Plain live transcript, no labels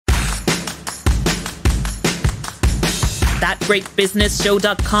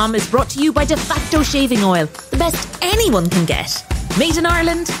ThatGreatBusinessShow.com is brought to you by De Facto Shaving Oil, the best anyone can get. Made in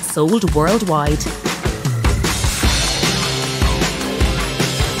Ireland, sold worldwide.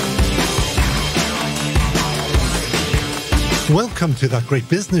 Welcome to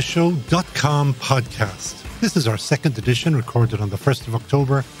ThatGreatBusinessShow.com podcast. This is our second edition, recorded on the 1st of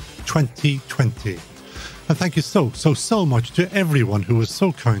October, 2020. And thank you so much to everyone who was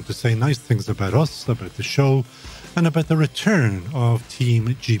so kind to say nice things about us, about the show, and about the return of Team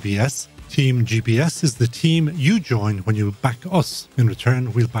GBS. Team GBS is the team you join when you back us. In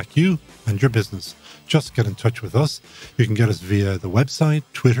return, we'll back you and your business. Just get in touch with us. You can get us via the website,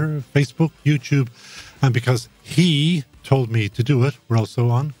 Twitter, Facebook, YouTube. And because he told me to do it, we're also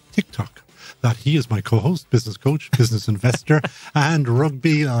on TikTok. That he is my co-host, business coach, business investor, and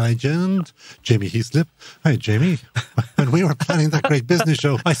rugby legend, Jamie Heaslip. Hi, Jamie. When we were planning That Great Business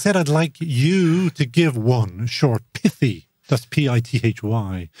Show, I said I'd like you to give one short, pithy, that's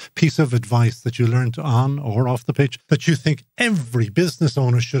P-I-T-H-Y, piece of advice that you learned on or off the pitch that you think every business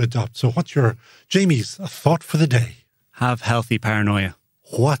owner should adopt. So what's Jamie's thought for the day? Have healthy paranoia.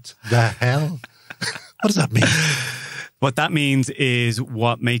 What the hell? What does that mean? What that means is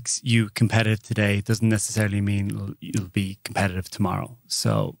what makes you competitive today doesn't necessarily mean you'll be competitive tomorrow.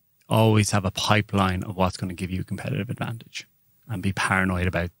 So always have a pipeline of what's going to give you a competitive advantage and be paranoid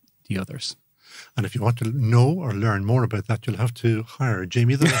about the others. And if you want to know or learn more about that, you'll have to hire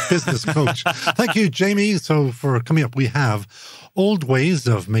Jamie, the business coach. Thank you, Jamie. So for coming up, we have old ways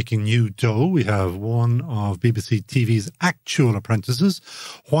of making new dough. We have one of BBC TV's actual apprentices,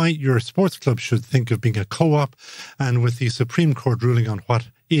 why your sports club should think of being a co-op, and with the Supreme Court ruling on what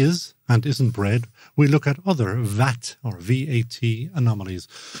is and isn't bread, we look at other VAT or VAT anomalies.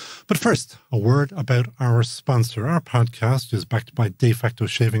 But first, a word about our sponsor. Our podcast is backed by De Facto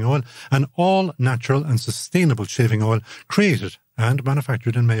Shaving Oil, an all-natural and sustainable shaving oil created and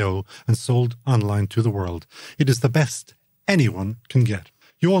manufactured in Mayo and sold online to the world. It is the best anyone can get.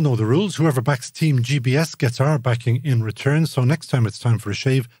 You all know the rules. Whoever backs Team GBS gets our backing in return. So next time it's time for a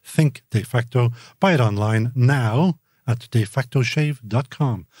shave, think De Facto. Buy it online now at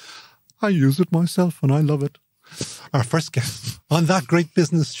defactoshave.com. I use it myself and I love it. Our first guest on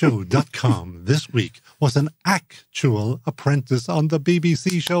ThatGreatBusinessShow.com this week was an actual apprentice on the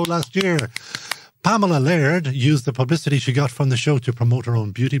BBC show last year. Pamela Laird used the publicity she got from the show to promote her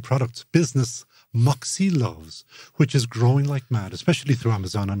own beauty products business, Moxi Loves, which is growing like mad, especially through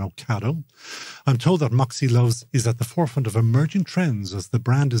Amazon and Ocado. I'm told that Moxi Loves is at the forefront of emerging trends as the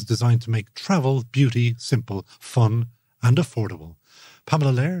brand is designed to make travel, beauty, simple, fun and affordable.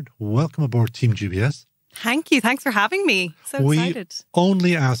 Pamela Laird, welcome aboard Team GBS. Thank you. Thanks for having me. So excited. We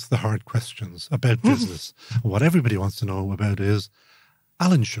only ask the hard questions about business. What everybody wants to know about is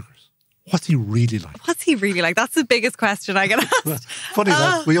Alan Sugars. What's he really like? What's he really like? That's the biggest question I get asked. Funny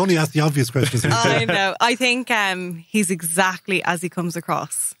that we only ask the obvious questions. I know. I think he's exactly as he comes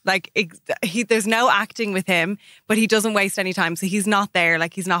across. Like there's no acting with him, but he doesn't waste any time. So he's not there.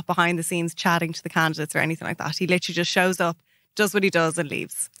 Like he's not behind the scenes chatting to the candidates or anything like that. He literally just shows up, does what he does and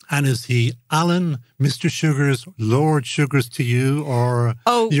leaves. And is he Alan, Mr. Sugars, Lord Sugars to you, or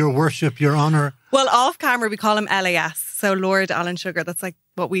your worship, your honour? Well, off camera we call him LAS, so Lord Alan Sugar. That's like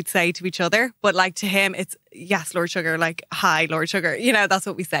what we'd say to each other. But like to him, it's yes, Lord Sugar, like hi, Lord Sugar. You know, that's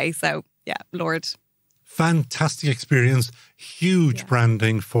what we say. So yeah, Lord. Fantastic experience, huge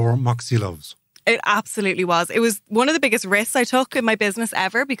branding for Moxi Loves. It absolutely was. It was one of the biggest risks I took in my business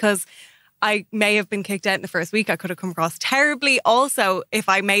ever because I may have been kicked out in the first week. I could have come across terribly. Also, if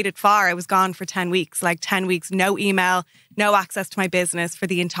I made it far, I was gone for 10 weeks. Like 10 weeks, no email, no access to my business for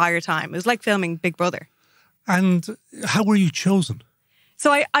the entire time. It was like filming Big Brother. And how were you chosen?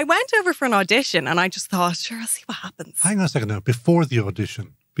 So I went over for an audition and I just thought, sure, I'll see what happens. Hang on a second now, before the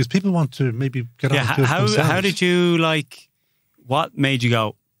audition, because people want to maybe get on to it themselves. How did you what made you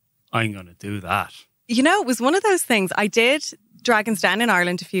go, I'm going to do that? You know, it was one of those things. I did Dragon's Den in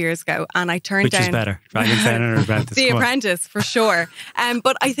Ireland a few years ago and I turned down... Which is better, Dragon's Den or Apprentice? The Apprentice, for sure.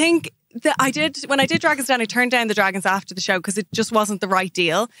 But I think that when I did Dragon's Den, I turned down the Dragons after the show because it just wasn't the right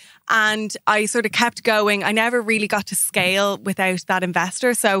deal. And I sort of kept going. I never really got to scale without that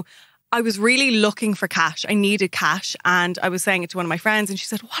investor. So I was really looking for cash. I needed cash. And I was saying it to one of my friends and she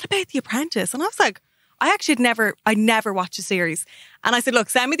said, what about The Apprentice? And I was like, I never watched a series. And I said, look,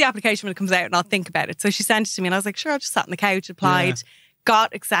 send me the application when it comes out and I'll think about it. So she sent it to me and I was like, sure, I just sat on the couch, applied,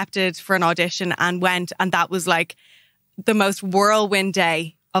 got accepted for an audition and went. And that was like the most whirlwind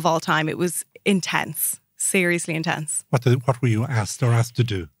day of all time. It was intense, seriously intense. What were you asked to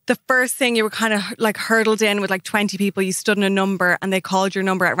do? The first thing, you were kind of like hurdled in with like 20 people. You stood in a number and they called your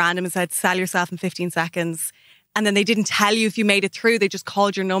number at random and said, sell yourself in 15 seconds. and then they didn't tell you if you made it through. They just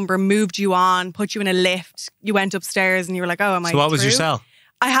called your number, moved you on, put you in a lift. You went upstairs and you were like, oh, am I So what was your through? sell?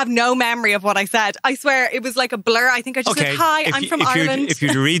 I have no memory of what I said. I swear it was like a blur. I think I just said, hi, I'm from Ireland. If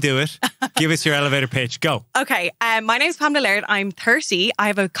you'd redo it, give us your elevator pitch. Go. Okay, my name's Pamela Laird. I'm 30. I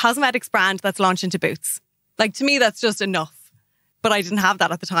have a cosmetics brand that's launched into Boots. Like, to me, that's just enough. But I didn't have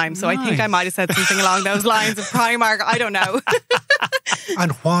that at the time. So I think I might have said something along those lines of Primark. I don't know.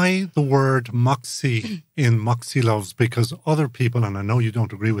 And why the word Moxi in Moxi Loves? Because other people, and I know you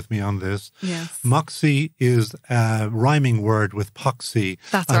don't agree with me on this, Yes. Moxi is a rhyming word with poxy.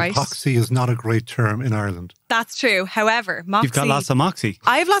 That's and right. Poxy is not a great term in Ireland. That's true. However, Moxi... You've got lots of Moxi.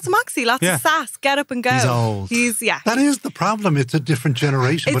 I have lots of Moxi, lots Yeah. of sass. Get up and go. He's old. Yeah. That is the problem. It's a different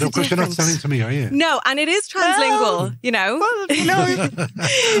generation. It's But of course, you're not different. selling to me, are you? No, and it is translingual, you know.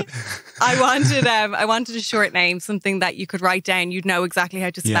 I wanted a short name, something that you could write down. You'd know exactly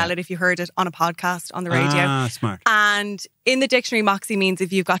how to spell Yeah. it if you heard it on a podcast, on the radio. Ah, smart. And in the dictionary, Moxi means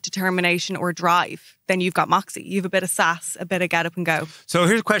if you've got determination or drive, then you've got Moxi. You've a bit of sass, a bit of get up and go. So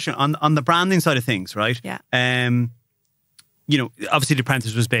here's a question on the branding side of things, right? Yeah. You know, obviously the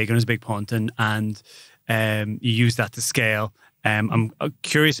Apprentice was big and it was a big punt, and you used that to scale. I'm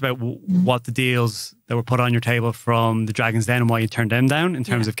curious about what the deals that were put on your table from the Dragon's Den and why you turned them down in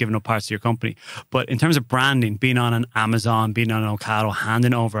terms of giving up parts of your company. But in terms of branding, being on an Amazon, being on an Ocado,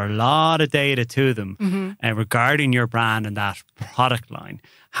 handing over a lot of data to them regarding your brand and that product line,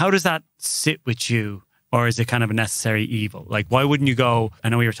 how does that sit with you? Or is it kind of a necessary evil? Like, why wouldn't you go, I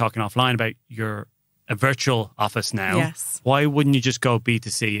know we were talking offline about a virtual office now. Yes. Why wouldn't you just go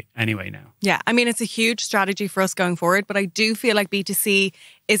B2C anyway now? Yeah, I mean, it's a huge strategy for us going forward, but I do feel like B2C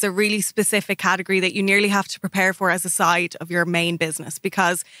is a really specific category that you nearly have to prepare for as a side of your main business,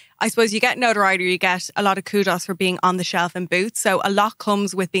 because I suppose you get notoriety, you get a lot of kudos for being on the shelf in Boots. So a lot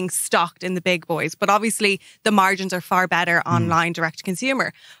comes with being stocked in the big boys, but obviously the margins are far better online direct to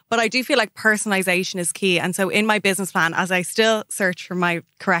consumer. But I do feel like personalization is key. And so in my business plan, as I still search for my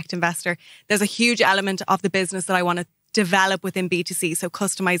correct investor, there's a huge element of the business that I want to develop within B2C. So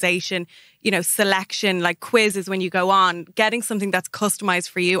customization, you know, selection, like quizzes when you go on, getting something that's customized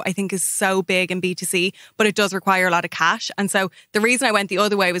for you, I think is so big in B2C, but it does require a lot of cash. And so the reason I went the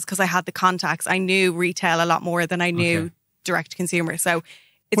other way was because I had the contacts. I knew retail a lot more than I knew direct to consumer. So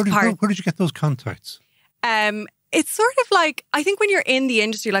it's Where did you get those contacts? It's sort of like, I think when you're in the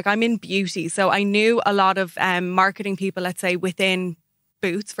industry, like I'm in beauty, so I knew a lot of marketing people, let's say within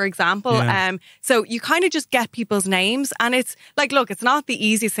Boots, for example. Yeah. So you kind of just get people's names, and it's like, look, it's not the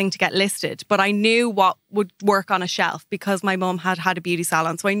easiest thing to get listed, but I knew what would work on a shelf because my mum had a beauty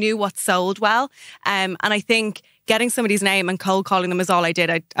salon. So I knew what sold well. And I think getting somebody's name and cold calling them is all I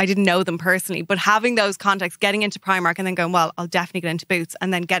did. I didn't know them personally, but having those contacts, getting into Primark and then going, well, I'll definitely get into Boots,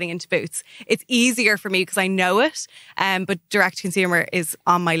 and then getting into Boots. It's easier for me because I know it. But direct to consumer is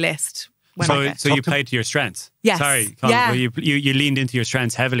on my list. So you played to your strengths. Yes. Sorry, Colin, Yeah. well, you leaned into your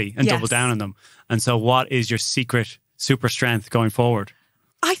strengths heavily and doubled down on them. And so what is your secret super strength going forward?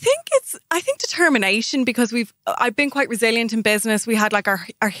 I think determination, because I've been quite resilient in business. We had like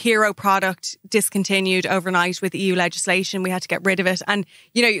our hero product discontinued overnight with EU legislation. We had to get rid of it. And,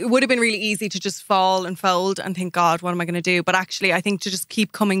 you know, it would have been really easy to just fall and fold and think, God, what am I going to do? But actually, I think to just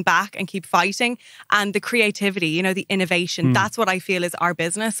keep coming back and keep fighting, and the creativity, you know, the innovation, that's what I feel is our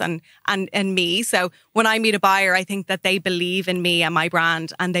business and me. So when I meet a buyer, I think that they believe in me and my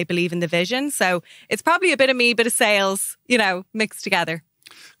brand, and they believe in the vision. So it's probably a bit of me, bit of sales, you know, mixed together.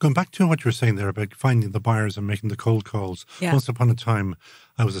 Going back to what you were saying there about finding the buyers and making the cold calls. Yeah. Once upon a time,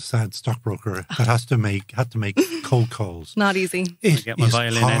 I was a sad stockbroker that had to make cold calls. Not easy. It get my is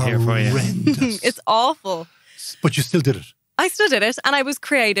violin out here for you. horrendous. It's awful. But you still did it. I still did it, and I was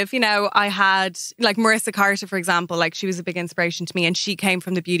creative. You know, I had like Marissa Carter, for example, like she was a big inspiration to me, and she came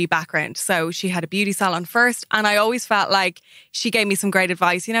from the beauty background. So she had a beauty salon first, and I always felt like she gave me some great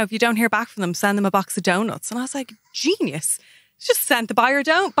advice. You know, if you don't hear back from them, send them a box of donuts. And I was like, genius. Just sent the buyer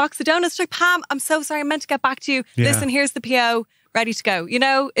a box of donuts. She's like, Pam, I'm so sorry, I meant to get back to you. Yeah. Listen, here's the PO, ready to go. You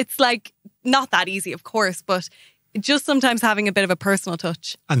know, it's like not that easy, of course, but just sometimes having a bit of a personal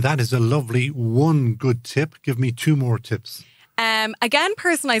touch. And that is a lovely one good tip. Give me two more tips. Again,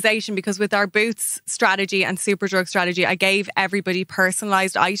 personalization, because with our Boots strategy and Superdrug strategy, I gave everybody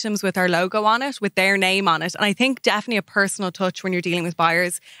personalized items with our logo on it, with their name on it. And I think definitely a personal touch when you're dealing with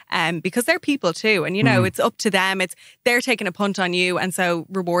buyers, because they're people too. And, you know, it's up to them. They're taking a punt on you. And so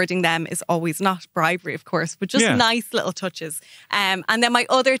rewarding them is always not bribery, of course, but just nice little touches. And then my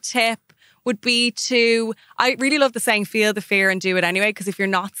other tip would be I really love the saying, feel the fear and do it anyway. Because if you're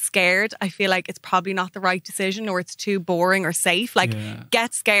not scared, I feel like it's probably not the right decision, or it's too boring or safe. Like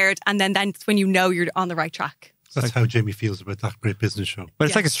get scared, and then it's when you know you're on the right track. That's how Jamie feels about that great business show. But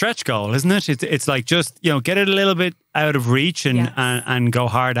it's like a stretch goal, isn't it? It's like just, you know, get it a little bit out of reach and go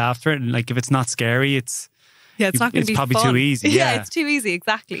hard after it. And like if it's not scary, it's not going to be probably fun. too easy. Yeah, it's too easy,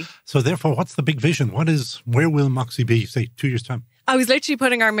 exactly. So therefore, what's the big vision? Where will Moxi be, say, 2 years' time? I was literally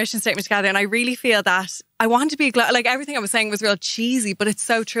putting our mission statement together, and I really feel that I want to be like everything I was saying was real cheesy, but it's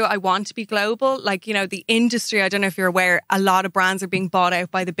so true. I want to be global. Like, you know, the industry, I don't know if you're aware, a lot of brands are being bought out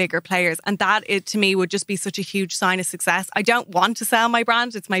by the bigger players, and that to me would just be such a huge sign of success. I don't want to sell my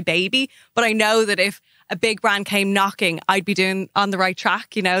brand, it's my baby, but I know that if a big brand came knocking, I'd be doing on the right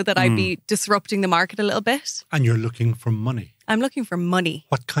track, you know, that I'd be disrupting the market a litto bit. And you're looking for money. I'm looking for money.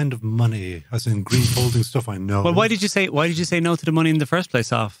 What kind of money? As in green folding stuff, I know. Well, why did you say no to the money in the first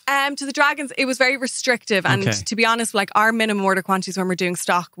place off? To the Dragons, it was very restrictive. And to be honest, like our minimum order quantities when we're doing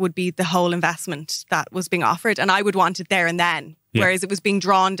stock would be the whole investment that was being offered. And I would want it there and then. Yeah. Whereas it was being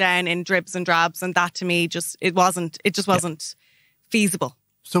drawn down in dribs and drabs. And that to me, it just wasn't feasible.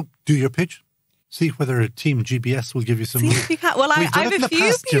 So do your pitch. See whether Team GBS will give you some money. If you can. Well, I have a few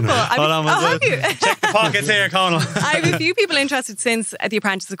people. You know. Hold on, have you? Check the pockets here, Conal. I have a few people interested since The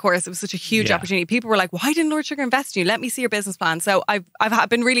Apprentice, of course. It was such a huge opportunity. People were like, why didn't Lord Sugar invest in you? Let me see your business plan. So I've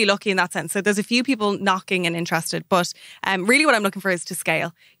been really lucky in that sense. So there's a few people knocking and interested. But really what I'm looking for is to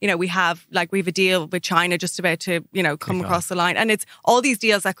scale. You know, we have a deal with China just about to, you know, come across the line. And it's all these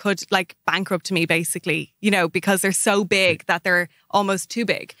deals that could like bankrupt me basically, you know, because they're so big that they're almost too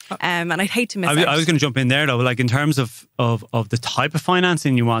big. And I'd hate to miss out. I was going to jump in there though, like in terms of the type of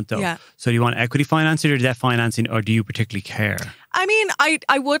financing you want though. Yeah. So do you want equity financing or debt financing, or do you particularly care? I mean,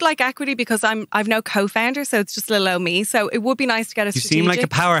 I would like equity because I've no co-founder, so it's just little old me. So it would be nice to get a strategic. You seem like a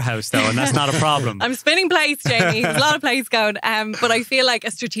powerhouse though, and that's not a problem. I'm spinning plates, Jamie. There's a lot of plates going. But I feel like a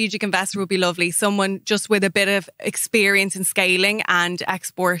strategic investor would be lovely. Someone just with a bit of experience in scaling and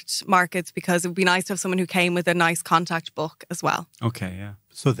export markets, because it would be nice to have someone who came with a nice contact book as well. Okay, yeah.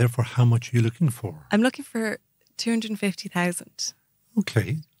 So therefore, how much are you looking for? I'm looking for 250,000.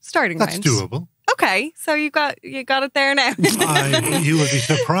 Okay. Starting That's round. doable. Okay, so you got it there now. You will be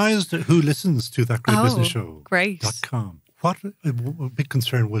surprised who listens to that great business show. Great. .com. What a big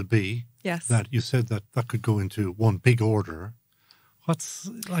concern will be that you said that could go into one big order. What's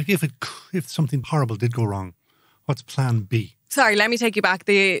like if something horrible did go wrong? What's plan B? Sorry, let me take you back.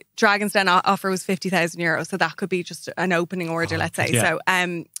 The Dragon's Den offer was €50,000, so that could be just an opening order, let's say. Yeah.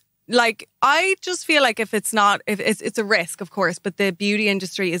 So, like, I just feel like if it's a risk, of course, but the beauty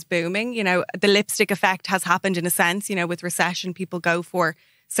industry is booming. You know, the lipstick effect has happened in a sense. You know, with recession, people go for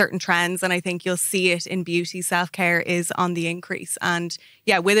certain trends, and I think you'll see it in beauty. Self-care is on the increase, and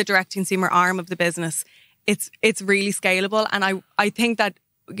yeah, with a direct consumer arm of the business, it's really scalable. And I think that,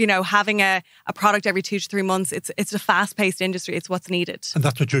 you know, having a product every 2 to 3 months, it's a fast-paced industry. It's what's needed. And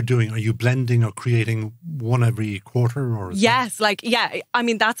that's what you're doing. Are you blending or creating one every quarter? Or yes, I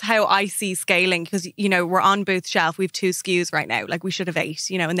mean, that's how I see scaling, because, you know, we're on booth shelf. We have 2 SKUs right now. Like, we should have 8,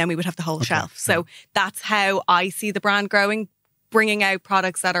 you know, and then we would have the whole shelf. So that's how I see the brand growing, bringing out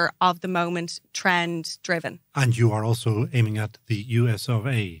products that are of the moment, trend driven. And you are also aiming at the US of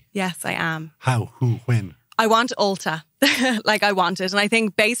A. Yes, I am. How, who, when? I want Ulta. Like, I want it. And I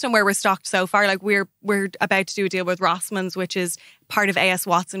think based on where we're stocked so far, like we're about to do a deal with Rossman's, which is part of A.S.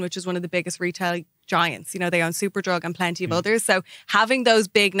 Watson, which is one of the biggest retail giants. You know, they own Superdrug and plenty of others. So having those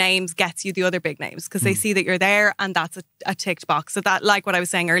big names gets you the other big names, because they see that you're there, and that's a ticked box. So that, like what I was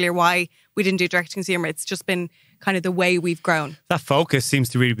saying earlier, why we didn't do direct to consumer, it's just been kind of the way we've grown. That focus seems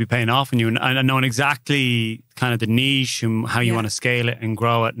to really be paying off on you, and knowing exactly kind of the niche and how you want to scale it and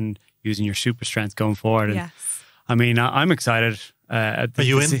grow it, and using your super strength going forward. And, yes. I mean, I'm excited. Are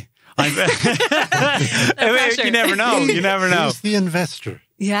you in? You never know. You never know. He's the investor.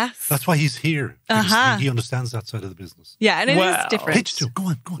 Yes. That's why he's here. He understands that side of the business. Yeah, and it is different. Pitch to. Go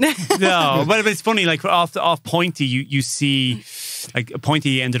on. No, but it's funny, like off Pointy, you see, like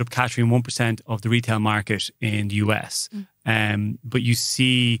Pointy ended up capturing 1% of the retail market in the US. But you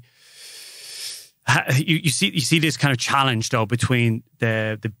see this kind of challenge though between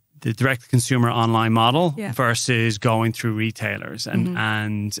the direct consumer online model versus going through retailers,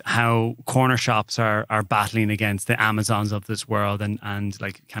 and how corner shops are battling against the Amazons of this world, and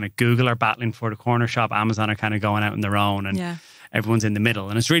like kind of Google are battling for the corner shop, Amazon are kind of going out on their own, and everyone's in the middle.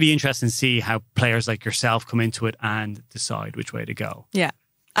 And it's really interesting to see how players like yourself come into it and decide which way to go. Yeah.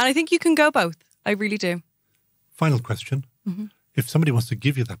 And I think you can go both. I really do. Final question. If somebody wants to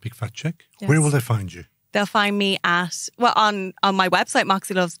give you that big fat check, where will they find you? They'll find me on my website,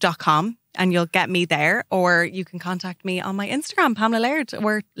 moxiloves.com, and you'll get me there. Or you can contact me on my Instagram, Pamela Laird,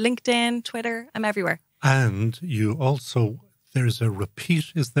 or LinkedIn, Twitter. I'm everywhere. And you also, there's a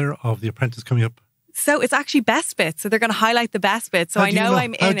repeat, is there, of The Apprentice coming up So it's actually best bits. So they're going to highlight the best bits. So I know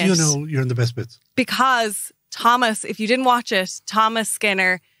I'm in it. How do you know you're in the best bits? Because Thomas, if you didn't watch it, Thomas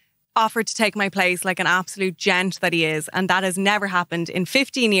Skinner offered to take my place like an absolute gent that he is. And that has never happened in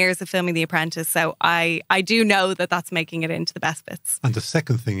 15 years of filming The Apprentice. So I do know that that's making it into the best bits. And the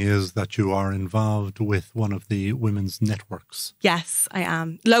second thing is that you are involved with one of the women's networks. Yes, I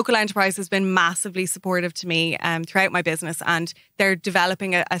am. Local Enterprise has been massively supportive to me throughout my business, and they're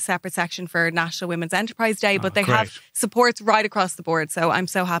developing a separate section for National Women's Enterprise Day, but they have supports right across the board. So I'm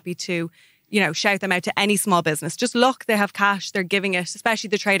so happy to shout them out to any small business. Just look, they have cash, they're giving it, especially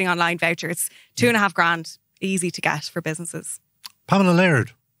the trading online voucher. It's $2,500, easy to get for businesses. Pamela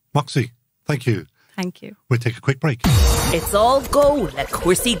Laird, Moxi, thank you. Thank you. We'll take a quick break. It's all go, let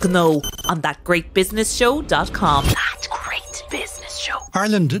Cursey know on thatgreatbusinessshow.com. That Great Business Show.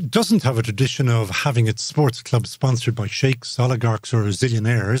 Ireland doesn't have a tradition of having its sports clubs sponsored by sheikhs, oligarchs or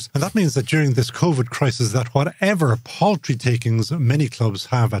zillionaires. And that means that during this COVID crisis, that whatever paltry takings many clubs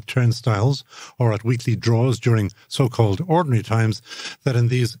have at turnstiles or at weekly draws during so-called ordinary times, that in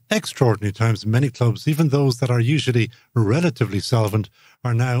these extraordinary times, many clubs, even those that are usually relatively solvent,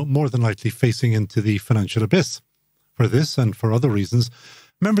 are now more than likely facing into the financial abyss. For this and for other reasons,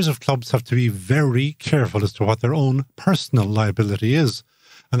 members of clubs have to be very careful as to what their own personal liability is.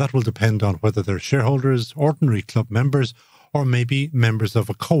 And that will depend on whether they're shareholders, ordinary club members, or maybe members of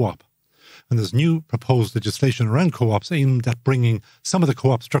a co-op. And there's new proposed legislation around co-ops aimed at bringing some of the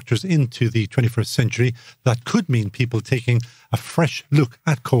co-op structures into the 21st century. That could mean people taking a fresh look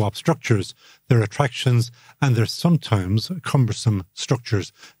at co-op structures, their attractions, and their sometimes cumbersome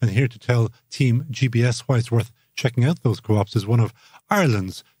structures. And here to tell Team GBS why it's worth checking out those co-ops is one of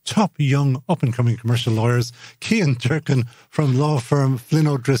Ireland's top young up-and-coming commercial lawyers, Cian Durkan from law firm Flynn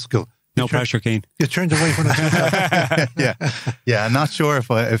O'Driscoll. No pressure, Cian. You turned away from it. Yeah. I'm not sure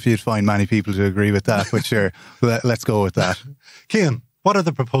if you'd find many people to agree with that, but sure, let's go with that. Cian, what are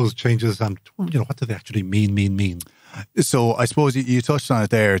the proposed changes, and what do they actually mean? So I suppose you touched on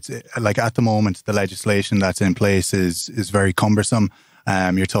it there. It's like at the moment, the legislation that's in place is very cumbersome.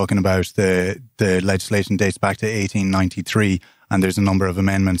 You're talking about the legislation dates back to 1893, and there's a number of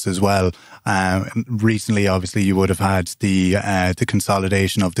amendments as well. Recently, obviously, you would have had the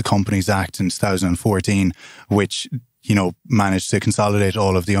consolidation of the Companies Act in 2014, which managed to consolidate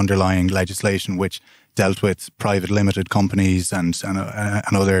all of the underlying legislation, which dealt with private limited companies and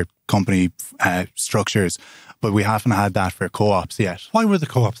other company structures. But we haven't had that for co-ops yet. Why were the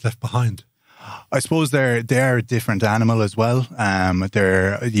co-ops left behind? I suppose they are a different animal as well.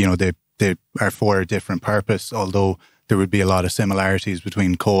 They are for a different purpose, although there would be a lot of similarities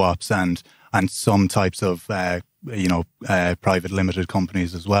between co-ops and some types of private limited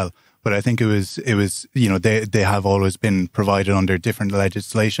companies as well. But I think it was they have always been provided under different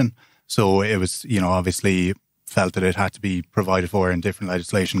legislation, so it was obviously felt that it had to be provided for in different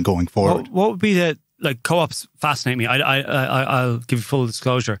legislation going forward. What would be the co-ops? Fascinate me. I'll give you full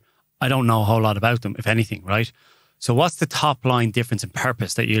disclosure. I don't know a whole lot about them, if anything, right? So what's the top line difference in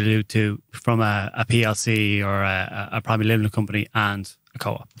purpose that you allude to from a PLC or a private limited company and a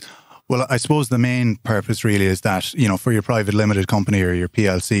co-op? Well, I suppose the main purpose really is that, for your private limited company or your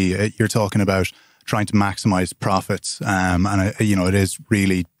PLC, you're talking about trying to maximise profits. And, it is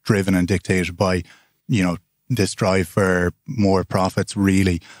really driven and dictated by, this drive for more profits,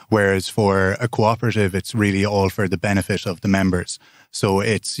 really. Whereas for a cooperative, it's really all for the benefit of the members. So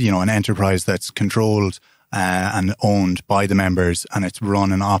it's, an enterprise that's controlled and owned by the members, and it's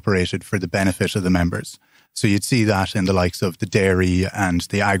run and operated for the benefit of the members. So you'd see that in the likes of the dairy and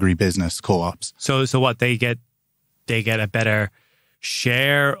the agribusiness co-ops. So what they get a better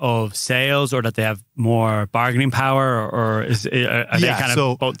share of sales, or that they have more bargaining power, or are they kind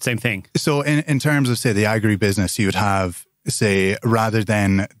of both the same thing? So in terms of, say, the agribusiness, you would have, say, rather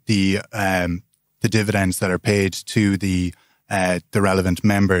than the dividends that are paid to the relevant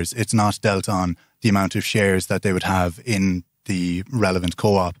members, it's not dealt on the amount of shares that they would have in the relevant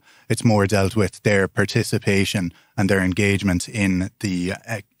co-op. It's more dealt with their participation and their engagement in the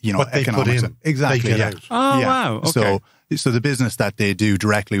what they economics. put in, exactly. Out. Oh, yeah. Wow. Okay. So the business that they do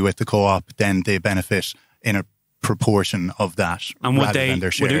directly with the co-op, then they benefit in a proportion of that, and would rather than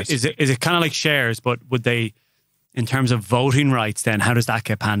their shares. Is it kind of like shares, but would they, in terms of voting rights, then how does that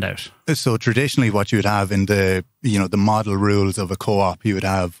get panned out? So traditionally, what you would have in the the model rules of a co-op, you would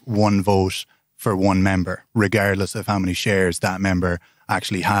have one vote for one member, regardless of how many shares that member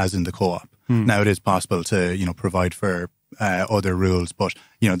actually has in the co-op. Now, it is possible to provide for other rules, but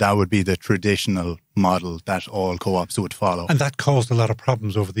that would be the traditional model that all co-ops would follow. And that caused a lot of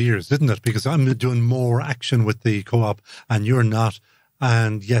problems over the years, didn't it? Because I'm doing more action with the co-op and you're not,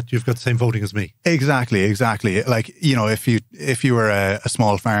 and yet you've got the same voting as me. Exactly. Like, you know, if you were a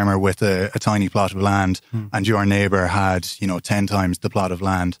small farmer with a tiny plot of land and your neighbour had, you know, 10 times the plot of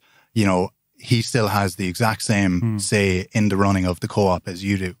land, you know, he still has the exact same say in the running of the co-op as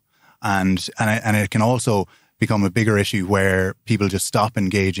you do. And it can also become a bigger issue where people just stop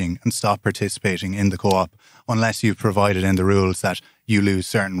engaging and stop participating in the co-op unless you've provided in the rules that you lose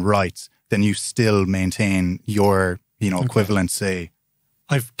certain rights, then you still maintain your, you know, equivalent say.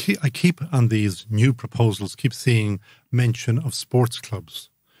 I keep on these new proposals, keep seeing mention of sports clubs.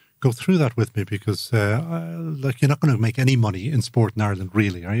 Go through that with me, because like, you're not going to make any money in sport in Ireland,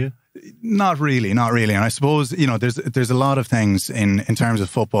 really, are you? Not really. And I suppose, you know, there's a lot of things in terms of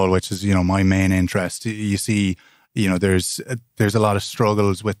football, which is, you know, my main interest. You see, you know, there's a lot of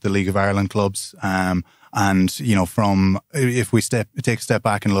struggles with the League of Ireland clubs. And, you know, if we take a step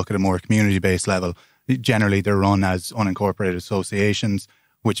back and look at a more community-based level, generally they're run as unincorporated associations,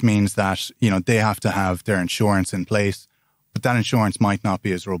 which means that, you know, they have to have their insurance in place. But that insurance might not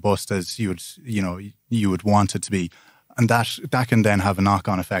be as robust as you would want it to be, and that can then have a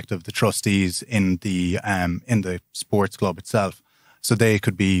knock-on effect of the trustees in the sports club itself. So they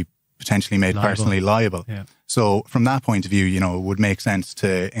could be potentially made personally liable. Yeah. So from that point of view, you know, it would make sense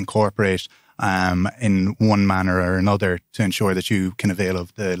to incorporate in one manner or another to ensure that you can avail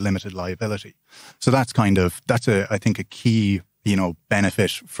of the limited liability. So that's I think a key, you know,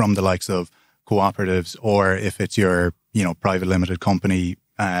 benefit from the likes of cooperatives, or if it's your, you know, private limited company,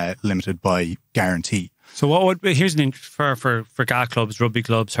 limited by guarantee. So here's an for GAA clubs, rugby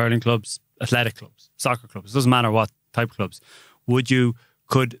clubs, hurling clubs, athletic clubs, soccer clubs, it doesn't matter what type of clubs.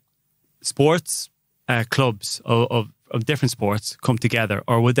 Could sports clubs of different sports come together,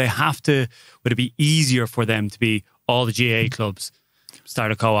 or would it be easier for them to be all the GAA clubs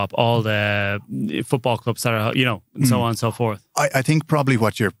start a co-op, all the football clubs start, you know, and so on and so forth? I think probably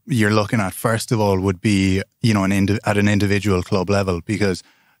what you're looking at first of all would be, you know, at an individual club level, because,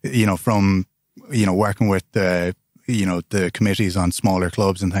 you know, from, you know, working with the, you know, the committees on smaller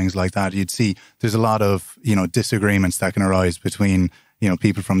clubs and things like that, you'd see there's a lot of, you know, disagreements that can arise between, you know,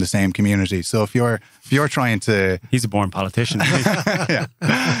 people from the same community. So if you're trying to... He's a born politician. Yeah.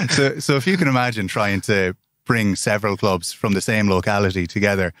 So if you can imagine trying to bring several clubs from the same locality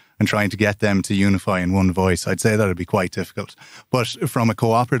together and trying to get them to unify in one voice, I'd say that would be quite difficult. But from a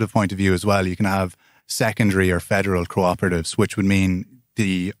cooperative point of view as well, you can have secondary or federal cooperatives, which would mean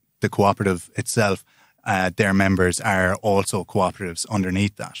the cooperative itself, their members are also cooperatives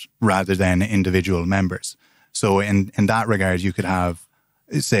underneath that, rather than individual members. So in that regard, you could have,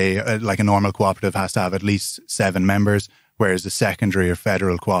 say, like a normal cooperative has to have at least 7 members, whereas a secondary or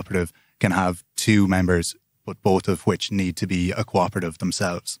federal cooperative can have 2 members, but both of which need to be a cooperative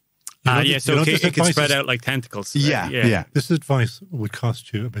themselves. So it can spread out like tentacles. Yeah. This advice would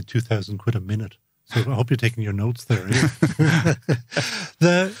cost you about 2,000 quid a minute. So I hope you're taking your notes there.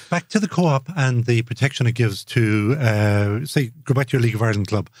 Back to the co-op and the protection it gives to, say, go back to your League of Ireland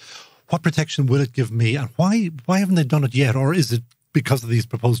club. What protection will it give me, and why haven't they done it yet? Or is it because of these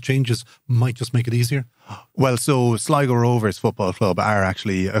proposed changes might just make it easier? Well, so Sligo Rovers Football Club are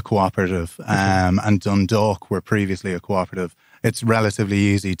actually a cooperative, and Dundalk were previously a cooperative. It's relatively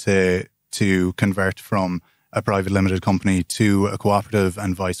easy to convert from a private limited company to a cooperative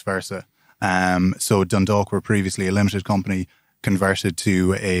and vice versa. So Dundalk were previously a limited company, converted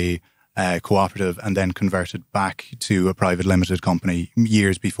to a cooperative, and then converted back to a private limited company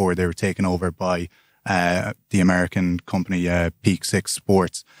years before they were taken over by the American company Peak 6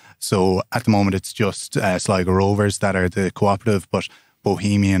 Sports. So at the moment it's just Sligo Rovers that are the cooperative, but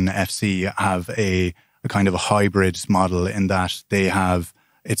Bohemian FC have a kind of a hybrid model in that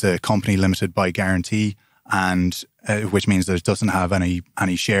it's a company limited by guarantee, and which means that it doesn't have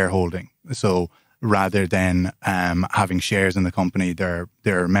any shareholding. So rather than having shares in the company, there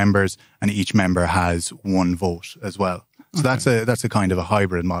are members, and each member has 1 vote as well. So that's a kind of a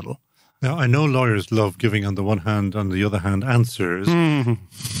hybrid model. Now, I know lawyers love giving on the one hand, on the other hand, answers.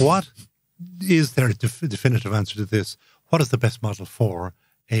 Mm-hmm. What is there a definitive answer to this? What is the best model for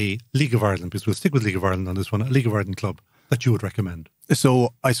a League of Ireland, because we'll stick with League of Ireland on this one, a League of Ireland club that you would recommend?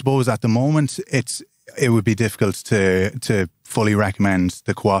 So I suppose at the moment it would be difficult to fully recommend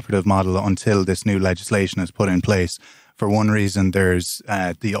the cooperative model until this new legislation is put in place. For one reason, there's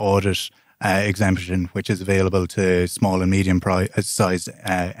the audit exemption, which is available to small and medium sized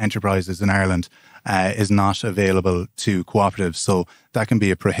enterprises in Ireland, is not available to cooperatives. So that can be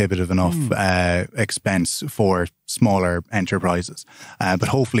a prohibitive enough expense for smaller enterprises. But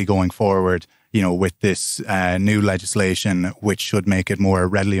hopefully going forward, you know, with this new legislation, which should make it more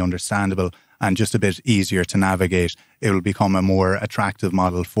readily understandable and just a bit easier to navigate, it will become a more attractive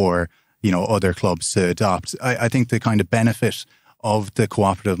model for, other clubs to adopt. I think the kind of benefit of the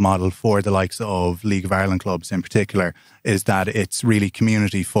cooperative model for the likes of League of Ireland clubs in particular is that it's really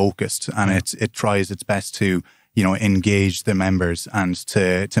community focused, and it tries its best to, engage the members and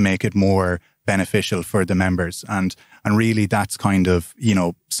to make it more beneficial for the members. And really that's kind of,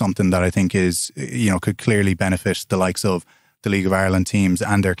 something that I think is, could clearly benefit the likes of the League of Ireland teams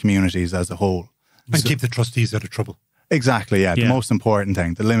and their communities as a whole. And keep the trustees out of trouble. Exactly, yeah. The most important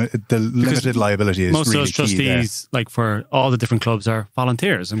thing. The limited liability is most really of those trustees, like for all the different clubs, are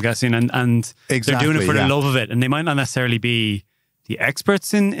volunteers, I'm guessing, and exactly, they're doing it for the love of it, and they might not necessarily be the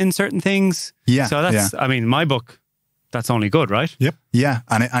experts in certain things. Yeah. So that's, I mean, my book, that's only good, right? Yep. Yeah,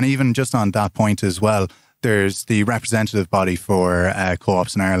 and even just on that point as well, there's the representative body for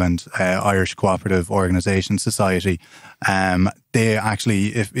co-ops in Ireland, Irish Cooperative Organisation Society. They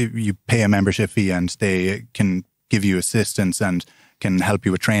actually, if you pay a membership fee, and they can give you assistance and can help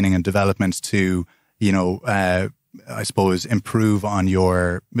you with training and development to, I suppose, improve on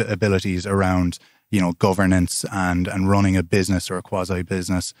your abilities around, governance and running a business or a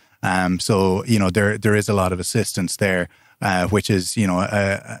quasi-business. So, there is a lot of assistance there, which is,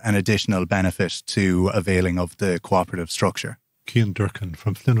 an additional benefit to availing of the cooperative structure. Cian Durkan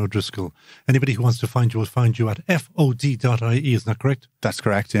from Flynn O'Driscoll. Anybody who wants to find you will find you at fod.ie, isn't that correct? That's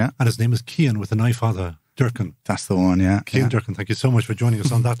correct, yeah. And his name is Cian with an I father, Durkan. That's the one, yeah. Cian Durkan, thank you so much for joining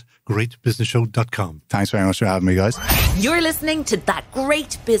us on that greatbusinessshow.com. Thanks very much for having me, guys. You're listening to That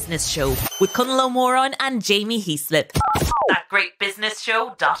Great Business Show with Conal O'Moran and Jamie Heaslip.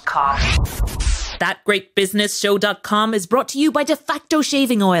 Thatgreatbusinessshow.com. Thatgreatbusinessshow.com is brought to you by De Facto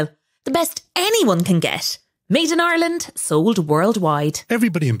Shaving Oil, the best anyone can get. Made in Ireland, sold worldwide.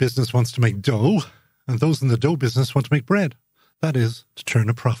 Everybody in business wants to make dough, and those in the dough business want to make bread. That is, to turn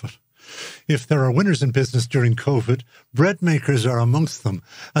a profit. If there are winners in business during COVID, bread makers are amongst them,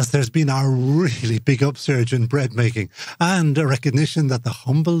 as there's been a really big upsurge in bread making and a recognition that the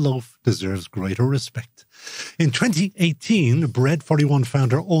humble loaf deserves greater respect. In 2018, Bread 41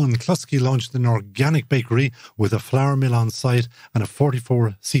 founder Owen Clusky launched an organic bakery with a flour mill on site and a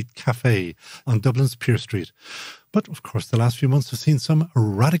 44-seat cafe on Dublin's Pier Street. But, of course, the last few months have seen some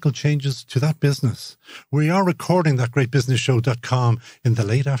radical changes to that business. We are recording that greatbusinessshow.com in the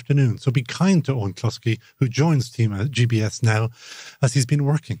late afternoon, so be kind to Owen Clusky, who joins Team GBS now, as he's been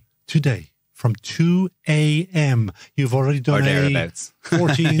working today from 2 a.m. You've already done a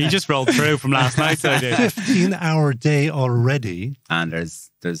 14... He just rolled through from last night, so I did. 15-hour day already. And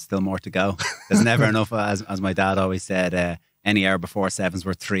there's still more to go. There's never enough, as my dad always said, any hour before 7's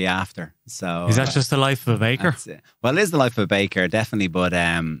worth 3 after. So is that just the life of a baker? Well, it is the life of a baker, definitely. But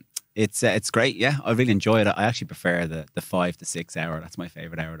it's great. Yeah, I really enjoy it. I actually prefer the 5 to 6 hour. That's my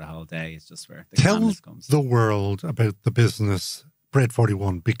favorite hour of the whole day. It's just where the calmness comes. Tell the world about the business Bread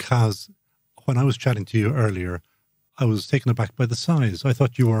 41, because when I was chatting to you earlier, I was taken aback by the size. I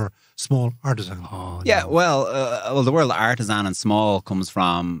thought you were small artisan. Oh, yeah, no. Well, the word artisan and small comes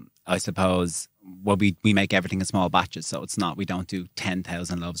from, I suppose, well, we make everything in small batches, so we don't do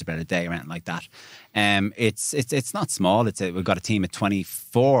 10,000 loaves of bread a day or anything like that. It's not small. We've got a team of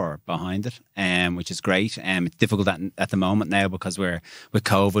 24 behind it, which is great. It's difficult at the moment now because with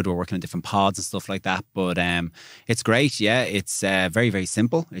COVID, we're working in different pods and stuff like that. But it's great. Yeah, it's very, very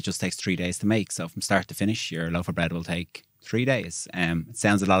simple. It just takes 3 days to make. So from start to finish, your loaf of bread will take 3 days. It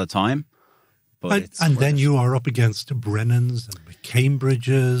sounds a lot of time. And then you are up against Brennan's and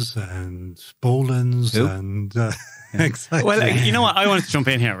Cambridge's and Boland's and exactly. Well, you know what? I wanted to jump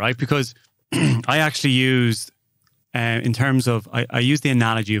in here, right? Because I actually used, in terms of, I used the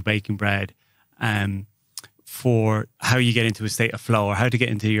analogy of baking bread for how you get into a state of flow or how to get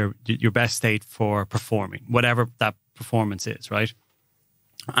into your best state for performing, whatever that performance is, right?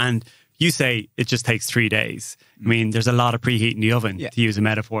 And you say it just takes 3 days. I mean, there's a lot of preheat in the oven, to use a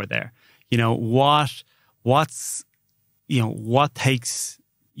metaphor there. You know, what takes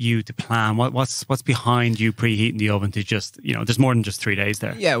you to plan? What's behind you preheating the oven to just, there's more than just 3 days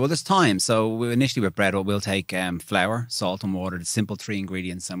there. Yeah, well, there's time. So initially with bread, we'll take flour, salt and water, the simple 3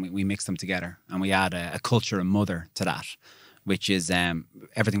 ingredients, and we mix them together. And we add a culture and mother to that, which is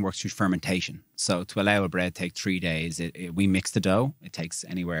everything works through fermentation. So to allow a bread to take 3 days, we mix the dough. It takes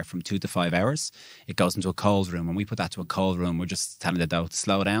anywhere from 2 to 5 hours. It goes into a cold room. When we put that to a cold room, we're just telling the dough to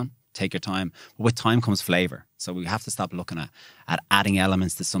slow down. Take your time. But with time comes flavour. So we have to stop looking at adding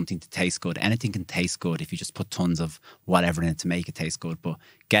elements to something to taste good. Anything can taste good if you just put tons of whatever in it to make it taste good. But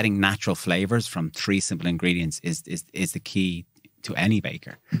getting natural flavours from 3 simple ingredients is the key to any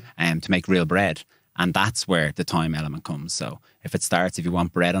baker to make real bread. And that's where the time element comes. So if you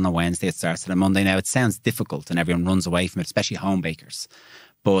want bread on a Wednesday, it starts on a Monday. Now, it sounds difficult and everyone runs away from it, especially home bakers.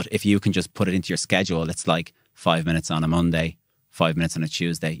 But if you can just put it into your schedule, it's like 5 minutes on a Monday, 5 minutes on a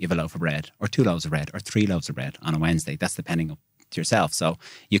Tuesday, you have a loaf of bread, or 2 loaves of bread, or 3 loaves of bread on a Wednesday. That's depending up to yourself. So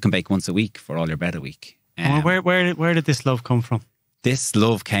you can bake once a week for all your bread a week. Where did this love come from? This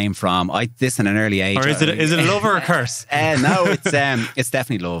love came from this in an early age. Or is it a love or a curse? No, it's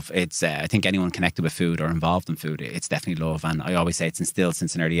definitely love. It's I think anyone connected with food or involved in food, it's definitely love. And I always say it's instilled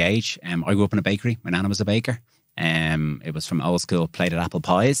since an early age. I grew up in a bakery. My nana was a baker. It was from old school plated apple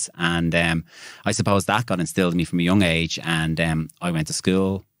pies, and I suppose that got instilled in me from a young age. And I went to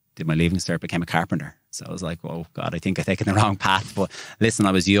school, did my leaving cert, became a carpenter. So I was like, oh God, I think I've taken the wrong path. But listen,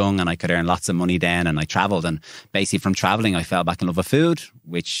 I was young and I could earn lots of money then, and I travelled. And basically from travelling, I fell back in love with food,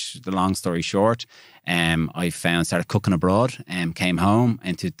 which, the long story short, I started cooking abroad and came home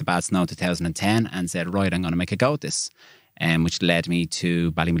into the bad snow 2010 and said, right, I'm going to make a go at this. Which led me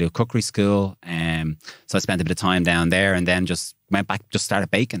to Ballymaloo Cookery School. So I spent a bit of time down there, and then just went back, just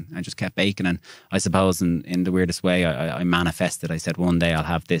started baking. I just kept baking. And I suppose in the weirdest way, I manifested. I said, one day I'll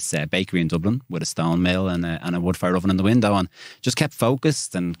have this bakery in Dublin with a stone mill and a wood fire oven in the window, and just kept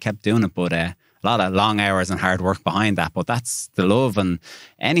focused and kept doing it. But a lot of long hours and hard work behind that. But that's the love. And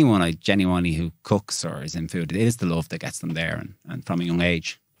anyone genuinely who cooks or is in food, it is the love that gets them there, and from a young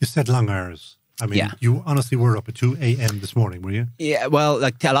age. You said long hours. I mean, You honestly were up at 2 a.m. this morning, were you? Yeah, well,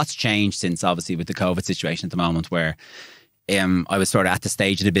 like a lot's changed since, obviously, with the COVID situation at the moment, where I was sort of at the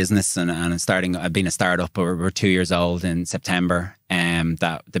stage of the business and I've been a startup. We're 2 years old in September.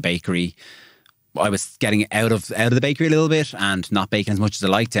 That the bakery, I was getting out of the bakery a little bit and not baking as much as I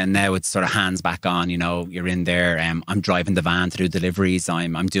liked to. And now it's sort of hands back on. You know, you're in there. I'm driving the van to do deliveries.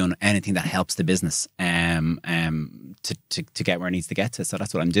 I'm doing anything that helps the business to get where it needs to get to. So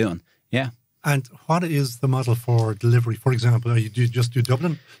that's what I'm doing. Yeah. And what is the model for delivery? For example, do you just do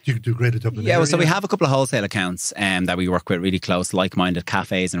Dublin? Do you do Greater Dublin? Yeah, well, so we have a couple of wholesale accounts that we work with really close, like-minded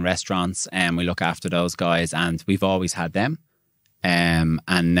cafes and restaurants, and we look after those guys, and we've always had them. And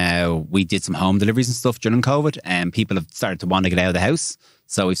now we did some home deliveries and stuff during COVID, and people have started to want to get out of the house,